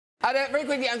And, very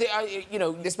quickly, Andy, you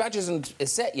know, this match isn't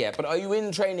set yet, but are you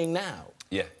in training now?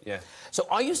 Yeah, yeah. So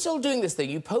are you still doing this thing?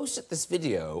 You posted this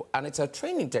video, and it's a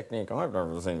training technique I've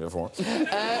never seen before.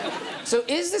 So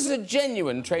is this a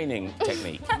genuine training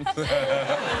technique?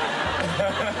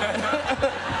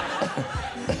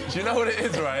 Do you know what it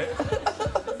is, right?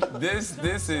 This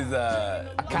is a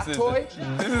cat toy?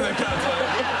 This is a cat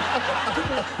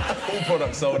toy. All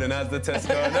products sold in as the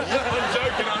Tesco.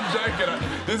 I'm joking.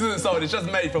 This isn't sold. It's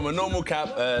just made from a normal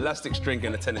cap, elastic string,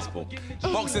 and a tennis ball.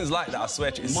 Boxing's like that. I swear.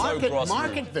 It's so grassroots.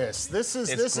 Market this. This is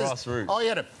grassroots. Oh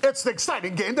yeah, it's the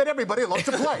exciting game that everybody loves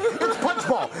to play. It's punch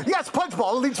ball. Yes, punch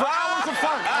ball leads for hours of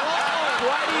fun.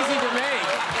 Quite easy to make.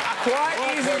 Quite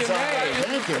easy to make.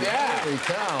 Thank you. Yeah. Holy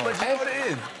cow. But you know what it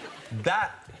is?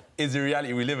 That is the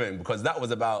reality we live in, because that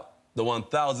was about the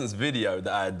 1000th video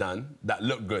that I had done that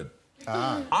looked good.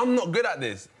 I'm not good at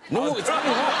this. No, it's really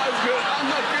hard. I'm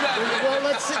not good at this. Well,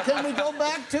 let's see. Can we go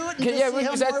back to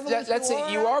it? Let's see.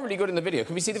 You are really good in the video.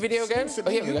 Can we see the video again? Oh,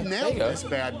 here we go. Nailed this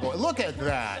bad boy. Look at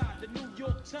that.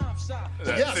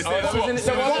 Yes.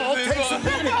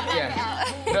 Yeah.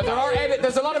 No,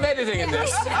 there's a lot of editing in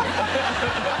this.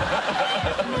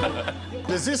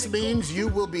 Does this mean you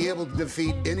will be able to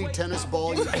defeat any tennis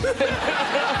ball you can?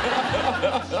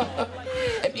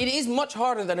 It is much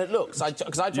harder than it looks,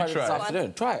 because I tried it this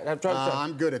afternoon. Try it.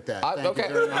 I'm good at that. Thank okay.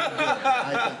 you very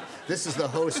much. This is the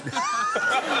host.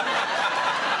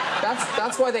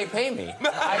 That's why they pay me.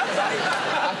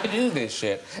 I do this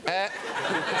shit.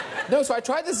 No, so I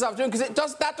tried this afternoon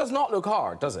because that does not look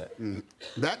hard, does it?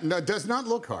 That does not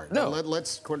look hard. No.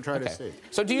 Let's try to see.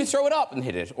 So do you throw it up and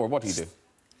hit it, or what do you do?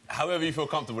 However you feel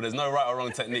comfortable. There's no right or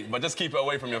wrong technique, but just keep it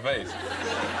away from your face.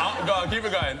 Go on, keep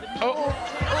it going. Go on.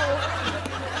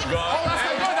 Oh, that's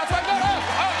my good. That's my good.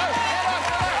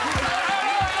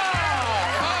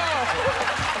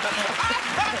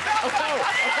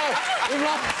 We've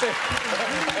lost it.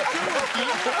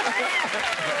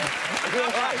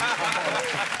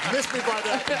 Missed me by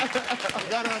that. I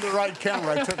got it on the right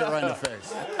camera. I took it right in the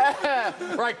face.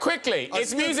 Right, quickly.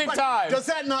 It's music time. Does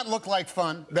that not look like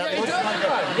fun? That it looks does like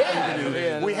fun.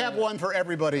 Yeah. We have one for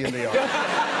everybody in the audience.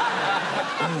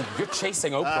 You're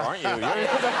chasing Oprah, aren't you? You get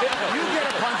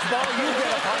a punch ball. You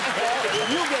get a punch ball.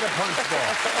 You get a punch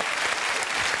ball.